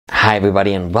Hi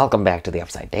everybody and welcome back to The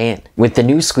Upside Dan. With the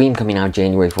new Scream coming out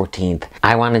January 14th,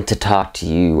 I wanted to talk to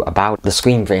you about the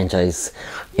Scream franchise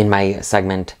in my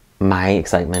segment, My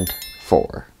Excitement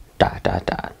for ...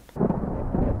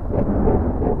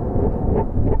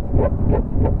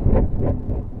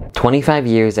 25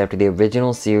 years after the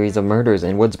original series of murders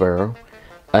in Woodsboro,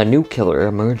 a new killer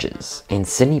emerges, and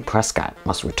Sidney Prescott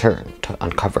must return to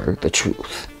uncover the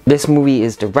truth. This movie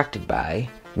is directed by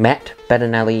Matt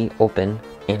Bettinelli-Olpin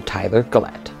and Tyler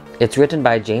Gillett. It's written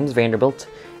by James Vanderbilt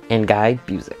and Guy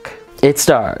Busick. It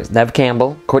stars Neve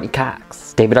Campbell, Courtney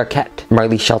Cox, David Arquette,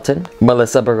 Marley Shelton,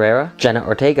 Melissa Barrera, Jenna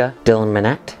Ortega, Dylan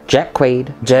Minnette, Jack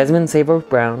Quaid, Jasmine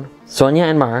Savoy-Brown, Sonia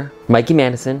and Mar, Mikey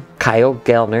Madison, Kyle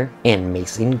Gallner, and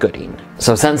Mason Gooding.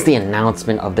 So since the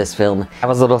announcement of this film, I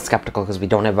was a little skeptical because we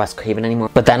don't have Wes Craven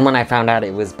anymore. But then when I found out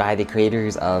it was by the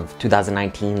creators of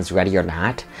 2019's Ready or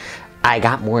Not, I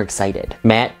got more excited.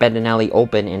 Matt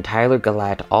Bettinelli-Olpin and Tyler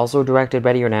Gillett also directed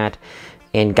Ready or Not,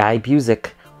 and Guy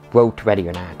Busick wrote Ready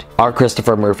or Not. Our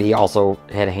Christopher Murphy also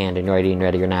had a hand in writing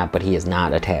Ready or Not, but he is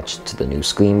not attached to the new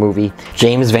Scream movie.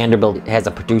 James Vanderbilt has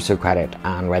a producer credit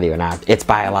on Ready or Not. It's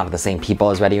by a lot of the same people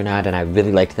as Ready or Not, and I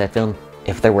really liked that film.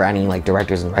 If there were any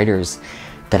directors and writers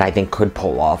that I think could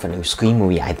pull off a new Scream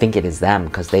movie, I think it is them,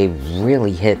 because they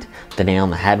really hit the nail on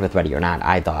the head with Ready or Not,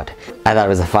 I thought. I thought it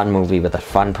was a fun movie with a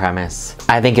fun premise.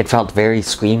 I think it felt very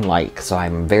Scream-like, so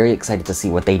I'm very excited to see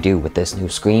what they do with this new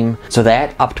Scream. So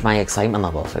that upped my excitement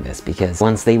level for this, because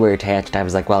once they were attached, I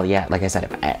was like, well, yeah, like I said,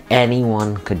 if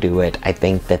anyone could do it, I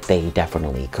think that they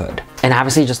definitely could. And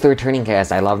obviously just the returning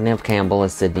cast. I love Neve Campbell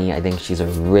as Sidney. I think she's a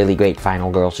really great final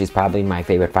girl. She's probably my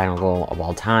favorite final girl of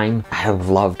all time. I have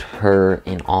loved her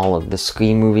in all of the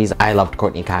Scream movies. I loved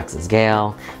Courtney Cox as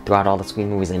Gail throughout all the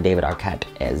Scream movies, and David Arquette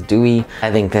as Dewey.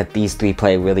 I think that these three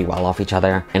play really well off each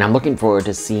other, and I'm looking forward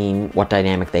to seeing what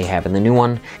dynamic they have in the new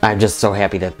one. I'm just so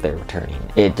happy that they're returning.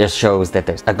 It just shows that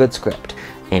there's a good script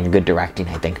and good directing,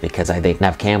 I think, because I think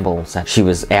Neve Campbell said she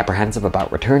was apprehensive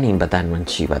about returning, but then when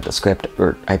she read the script,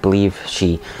 or I believe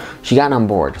she got on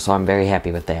board, so I'm very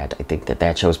happy with that. I think that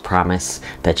that shows promise,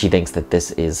 that she thinks that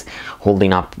this is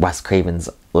holding up Wes Craven's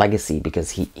legacy,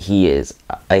 because he is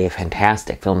a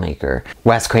fantastic filmmaker.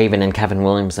 Wes Craven and Kevin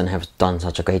Williamson have done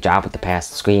such a great job with the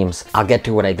past Screams. I'll get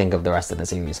to what I think of the rest of the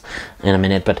series in a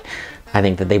minute, but I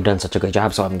think that they've done such a great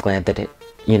job, so I'm glad that it,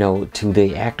 you know, to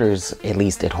the actors, at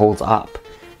least it holds up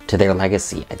to their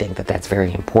legacy. I think that that's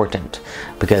very important,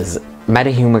 because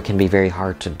meta humor can be very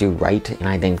hard to do right, and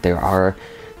I think there are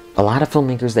a lot of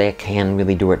filmmakers that can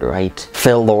really do it right.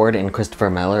 Phil Lord and Christopher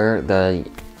Miller,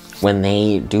 when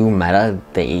they do meta,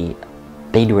 they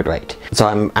do it right. So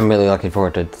I'm really looking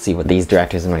forward to see what these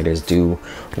directors and writers do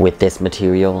with this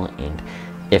material, and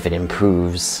if it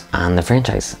improves on the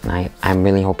franchise. And I'm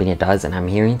really hoping it does, and I'm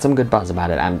hearing some good buzz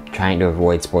about it. I'm trying to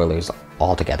avoid spoilers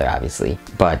altogether, obviously,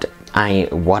 but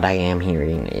what I am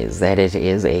hearing is that it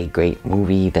is a great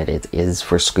movie, that it is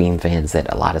for Scream fans,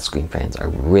 that a lot of Scream fans are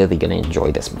really going to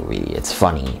enjoy this movie. It's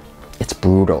funny, it's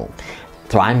brutal,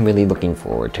 so I'm really looking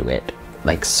forward to it,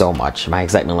 like, so much. My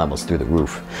excitement level's through the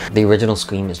roof. The original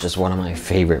Scream is just one of my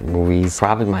favorite movies,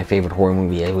 probably my favorite horror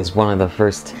movie. It was one of the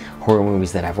first horror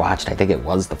movies that I've watched. I think it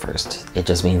was the first. It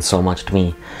just means so much to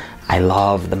me. I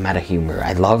love the meta humor.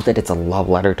 I love that it's a love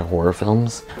letter to horror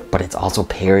films, but it's also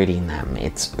parodying them.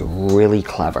 It's really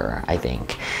clever, I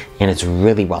think, and it's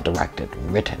really well directed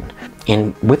and written,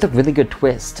 and with a really good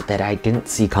twist that I didn't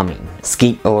see coming.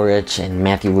 Skeet Ulrich and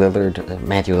Matthew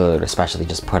Lillard especially,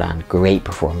 just put on great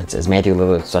performances. Matthew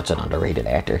Lillard's such an underrated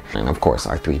actor, and of course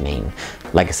our three main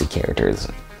legacy characters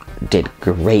did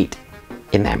great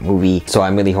in that movie. So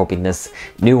I'm really hoping this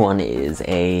new one is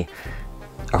a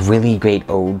really great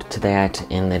ode to that,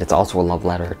 and that it's also a love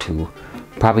letter to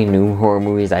probably new horror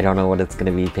movies. I don't know what it's going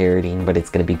to be parodying, but it's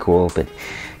going to be cool, but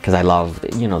because I love,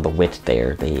 you know, the wit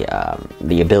there,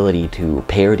 the ability to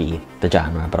parody the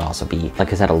genre, but also be,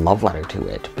 like I said, a love letter to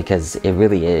it, because it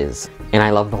really is. And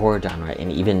I love the horror genre,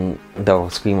 and even though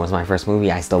Scream was my first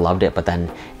movie, I still loved it, but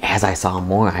then as I saw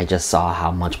more, I just saw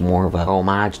how much more of a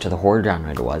homage to the horror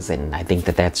genre it was, and I think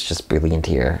that that's just brilliant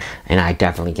here, and I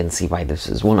definitely can see why this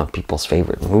is one of people's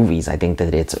favorite movies. I think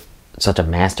that it's such a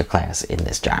masterclass in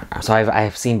this genre. So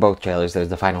I've seen both trailers. There's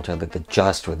the final trailer that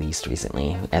just released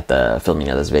recently at the filming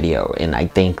of this video, and I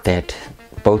think that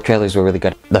both trailers were really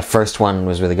good. The first one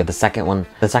was really good. The second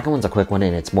one's a quick one,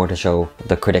 and it's more to show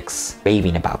the critics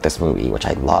raving about this movie, which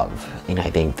I love. And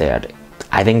I think that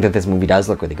this movie does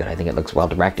look really good. I think it looks well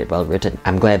directed, well written.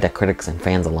 I'm glad that critics and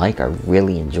fans alike are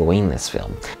really enjoying this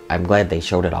film. I'm glad they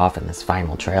showed it off in this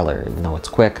final trailer, even though it's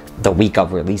quick. The week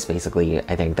of release, basically,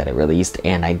 I think that it released,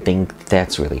 and I think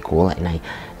that's really cool. And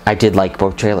I did like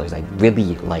both trailers. I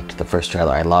really liked the first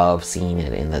trailer. I love seeing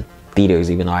it in the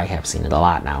theaters, even though I have seen it a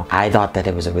lot now. I thought that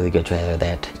it was a really good trailer,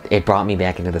 that it brought me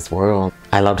back into this world.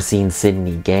 I loved seeing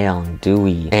Sydney, Gale, and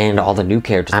Dewey, and all the new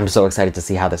characters. I'm so excited to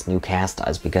see how this new cast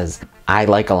does, because I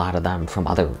like a lot of them from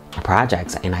other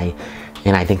projects, and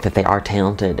I think that they are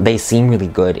talented. They seem really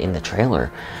good in the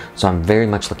trailer, so I'm very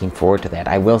much looking forward to that.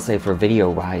 I will say, for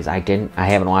video-wise, I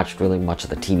haven't watched really much of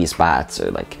the TV spots,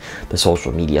 or like the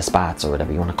social media spots, or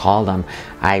whatever you want to call them.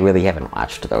 I really haven't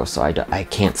watched those, so I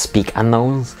can't speak on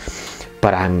those.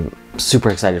 But I'm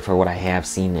super excited for what I have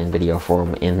seen in video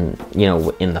form in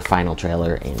the final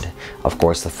trailer, and of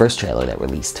course the first trailer that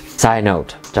released. Side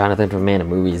note, Jonathan from Man of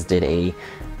Movies did a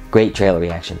great trailer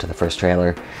reaction to the first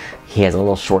trailer. He has a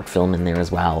little short film in there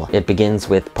as well. It begins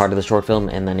with part of the short film,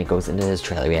 and then it goes into his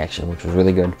trailer reaction, which was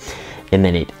really good. And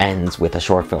then it ends with a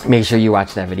short film. Make sure you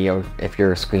watch that video if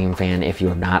you're a Scream fan, if you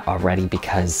have not already,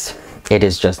 because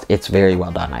it's very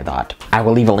well done, I thought. I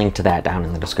will leave a link to that down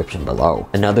in the description below.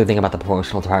 Another thing about the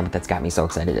promotional department that's got me so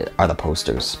excited are the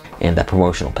posters and the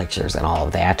promotional pictures and all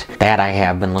of that. That I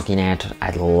have been looking at.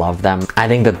 I love them. I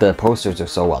think that the posters are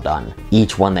so well done.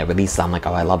 Each one that releases, I'm like,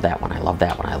 oh, I love that one, I love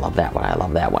that one, I love that one, I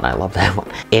love that one, I love that one.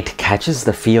 It catches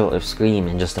the feel of Scream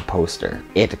in just a poster.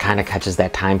 It kind of catches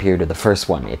that time period of the first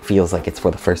one. It feels like it's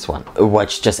for the first one,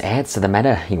 which just adds to the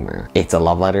meta humor. It's a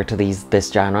love letter to this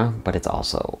genre, but it's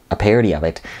also a parody of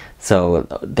it. So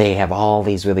they have all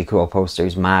these really cool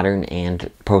posters, modern,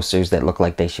 and posters that look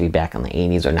like they should be back in the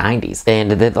 80s or 90s.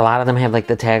 And a lot of them have like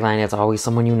the tagline, "It's always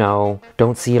someone you know,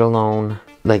 don't see it alone."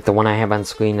 Like the one I have on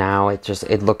screen now, it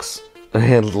looks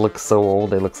so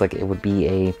old. It looks like it would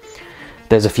be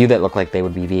there's a few that look like they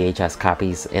would be VHS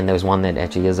copies, and there's one that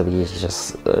actually is a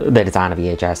VHS, that it's on a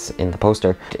VHS in the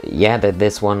poster. Yeah,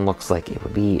 this one looks like it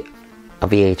would be a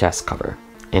VHS cover,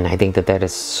 and I think that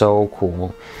is so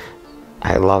cool.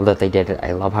 I love that they did it.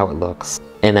 I love how it looks.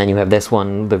 And then you have this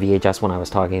one, the VHS one I was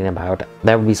talking about.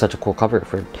 That would be such a cool cover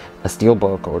for a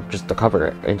steelbook, or just a cover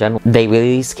in general. They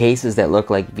release cases that look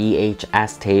like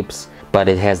VHS tapes, but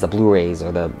it has the Blu-rays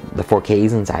or the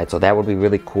 4Ks inside. So that would be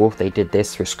really cool if they did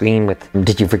this for Scream with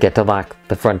 "Did you forget to lock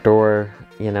the front door?"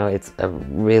 You know, it's a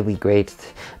really great,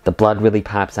 the blood really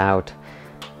pops out.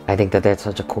 I think that that's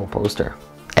such a cool poster.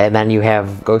 And then you have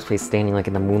Ghostface standing like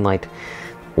in the moonlight,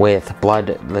 with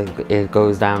blood, like it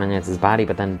goes down and it's his body,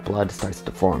 but then blood starts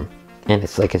to form, and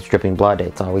it's like it's dripping blood.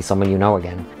 It's always someone you know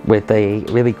again, with a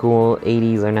really cool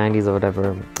 80s or 90s or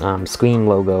whatever Scream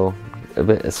logo,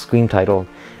 a Scream title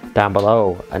down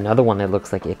below. Another one that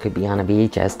looks like it could be on a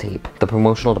VHS tape. The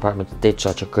promotional department did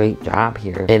such a great job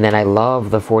here. And then I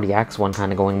love the 40X one,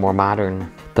 kind of going more modern.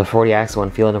 The 40X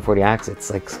one, feeling the 40X,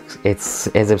 it's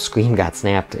as if Scream got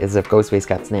snapped, as if Ghostface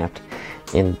got snapped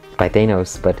by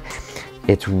Thanos, but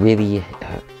it's really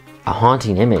a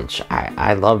haunting image.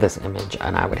 I love this image,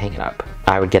 and I would hang it up.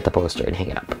 I would get the poster and hang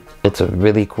it up. It's a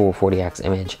really cool 40X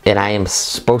image, and I am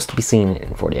supposed to be seeing it in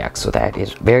 40X, so that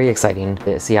is very exciting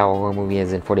to see how a horror movie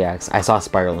is in 40X. I saw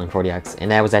Spiral in 40X,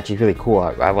 and that was actually really cool.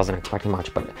 I wasn't expecting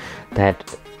much, but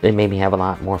it made me have a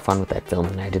lot more fun with that film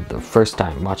than I did the first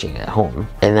time watching it at home.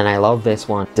 And then I love this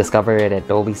one. Discover it at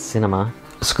Dolby Cinema.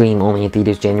 Scream only in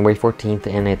theaters January 14th,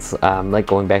 and it's like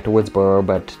going back to Woodsboro,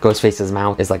 but Ghostface's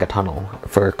mouth is like a tunnel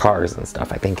for cars and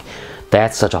stuff. I think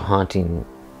that's such a haunting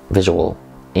visual,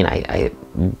 and I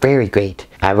very great.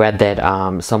 I read that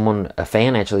a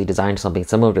fan actually designed something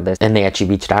similar to this, and they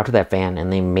actually reached out to that fan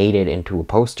and they made it into a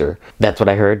poster. That's what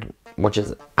I heard, which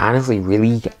is honestly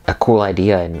really a cool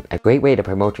idea and a great way to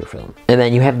promote your film. And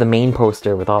then you have the main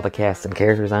poster with all the cast and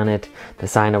characters on it, the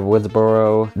sign of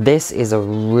Woodsboro. This is a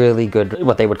really good,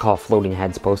 what they would call floating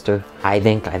heads poster. I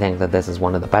think that this is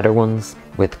one of the better ones,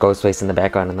 with Ghostface in the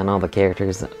background and then all the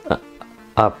characters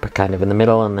up kind of in the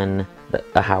middle, and then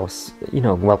a house, you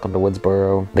know, "Welcome to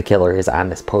Woodsboro." The killer is on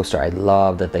this poster. I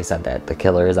love that they said that the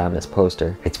killer is on this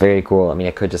poster. It's very cool. I mean,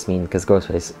 it could just mean because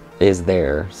Ghostface is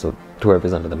there, so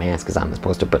whoever's under the mask is on this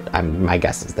poster, but my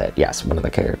guess is that, yes, one of the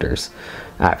characters,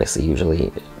 obviously,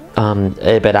 usually,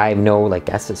 but I have no, like,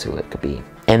 guesses who it could be.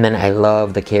 And then I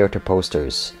love the character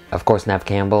posters. Of course, Neve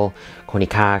Campbell, Courtney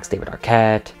Cox, David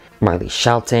Arquette, Marley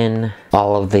Shelton,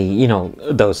 all of the, you know,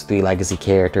 those three legacy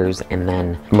characters. And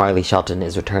then Marley Shelton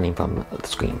is returning from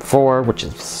Scream 4, which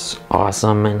is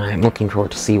awesome, and I'm looking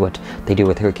forward to see what they do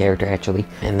with her character, actually.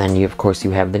 And then, of course, you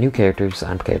have the new characters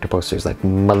on character posters, like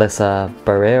Melissa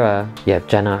Barrera, you have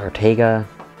Jenna Ortega,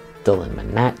 Dylan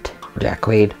Minnette, Jack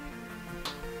Quaid,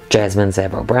 Jasmine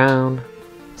Savo-Brown,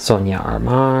 Sonia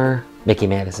Armar, Mickey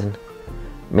Madison,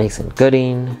 Mason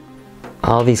Gooding.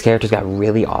 All these characters got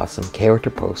really awesome character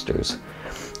posters.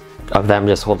 of them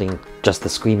just holding just the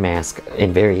Scream mask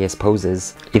in various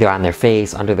poses, either on their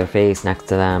face, under their face, next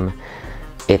to them.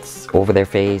 It's over their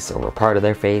face, over part of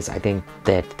their face. I think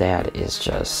that is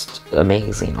just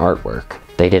amazing artwork.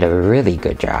 They did a really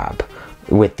good job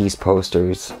with these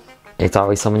posters. It's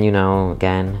always someone you know.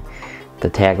 Again, the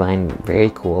tagline, very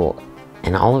cool.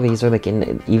 And all of these are like,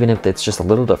 even if it's just a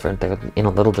little different, they're in a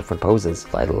little different poses.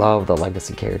 I love the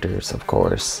legacy characters, of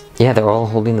course. Yeah, they're all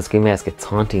holding the Scream mask. It's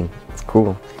haunting. It's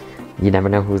cool. You never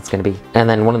know who it's gonna be. And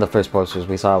then one of the first posters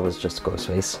we saw was just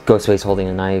Ghostface. Ghostface holding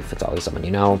a knife. It's always someone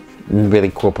you know.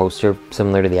 Really cool poster,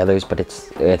 similar to the others, but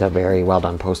it's a very well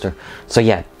done poster. So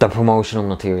yeah, the promotional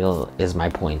material is my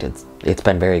point. It's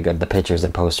been very good. The pictures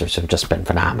and posters have just been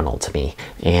phenomenal to me,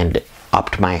 and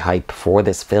upped my hype for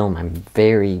this film. I'm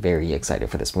very, very excited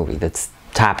for this movie. That's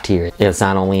top tier. It's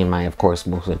not only in my, of course,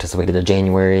 most anticipated of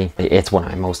January, it's one of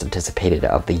my most anticipated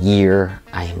of the year.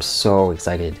 I am so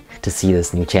excited to see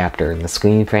this new chapter in the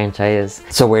Scream franchise.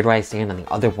 So where do I stand on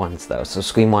the other ones though? So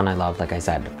Scream 1 I love, like I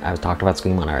said. I was talked about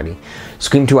Scream 1 already.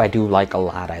 Scream 2 I do like a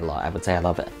lot. I would say I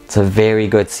love it. It's a very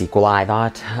good sequel, I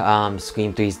thought.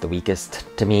 Scream 3 is the weakest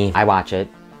to me. I watch it.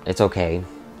 It's okay.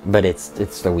 But it's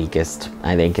the weakest.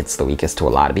 I think it's the weakest to a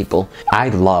lot of people. I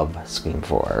love Scream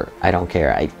 4. I don't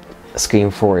care.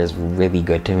 Scream 4 is really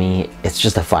good to me. It's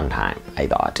just a fun time, I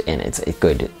thought, and it's a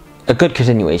good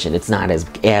continuation. It's not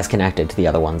as connected to the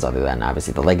other ones, other than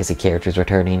obviously the legacy characters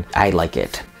returning. I like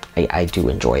it. I do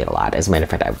enjoy it a lot. As a matter of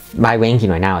fact, my ranking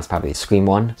right now is probably Scream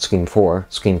 1, Scream 4,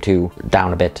 Scream 2,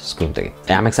 down a bit, Scream 3.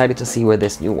 I'm excited to see where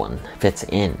this new one fits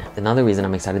in. Another reason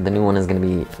I'm excited, the new one is going to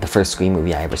be the first Scream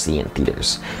movie I ever see in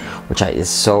theaters, which is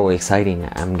so exciting.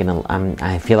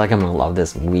 I feel like I'm gonna love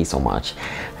this movie so much,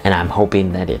 and I'm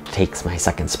hoping that it takes my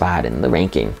second spot in the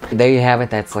ranking. There you have it.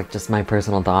 That's like just my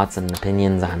personal thoughts and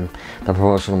opinions on the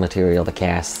promotional material, the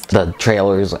cast, the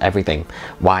trailers, everything.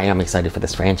 Why I'm excited for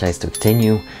this franchise to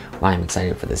continue, why I'm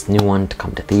excited for this new one to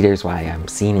come to theaters, why I'm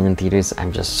seeing it in theaters.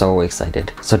 I'm just so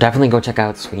excited. So definitely go check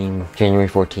out Scream, January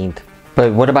 14th.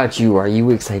 But what about you? Are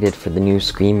you excited for the new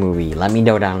Scream movie? Let me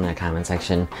know down in the comment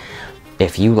section.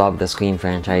 If you love the Scream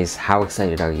franchise, how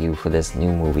excited are you for this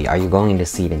new movie? Are you going to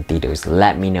see it in theaters?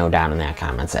 Let me know down in that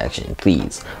comment section.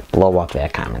 Please blow up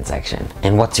that comment section.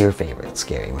 And what's your favorite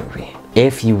scary movie?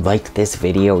 If you liked this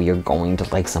video, you're going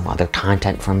to like some other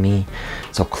content from me.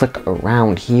 So click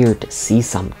around here to see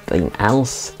something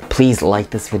else. Please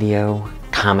like this video,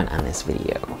 comment on this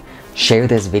video, share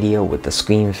this video with the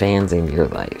Scream fans in your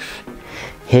life.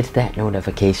 Hit that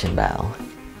notification bell,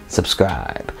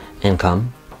 subscribe, and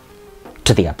come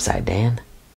to the Upside, Dan.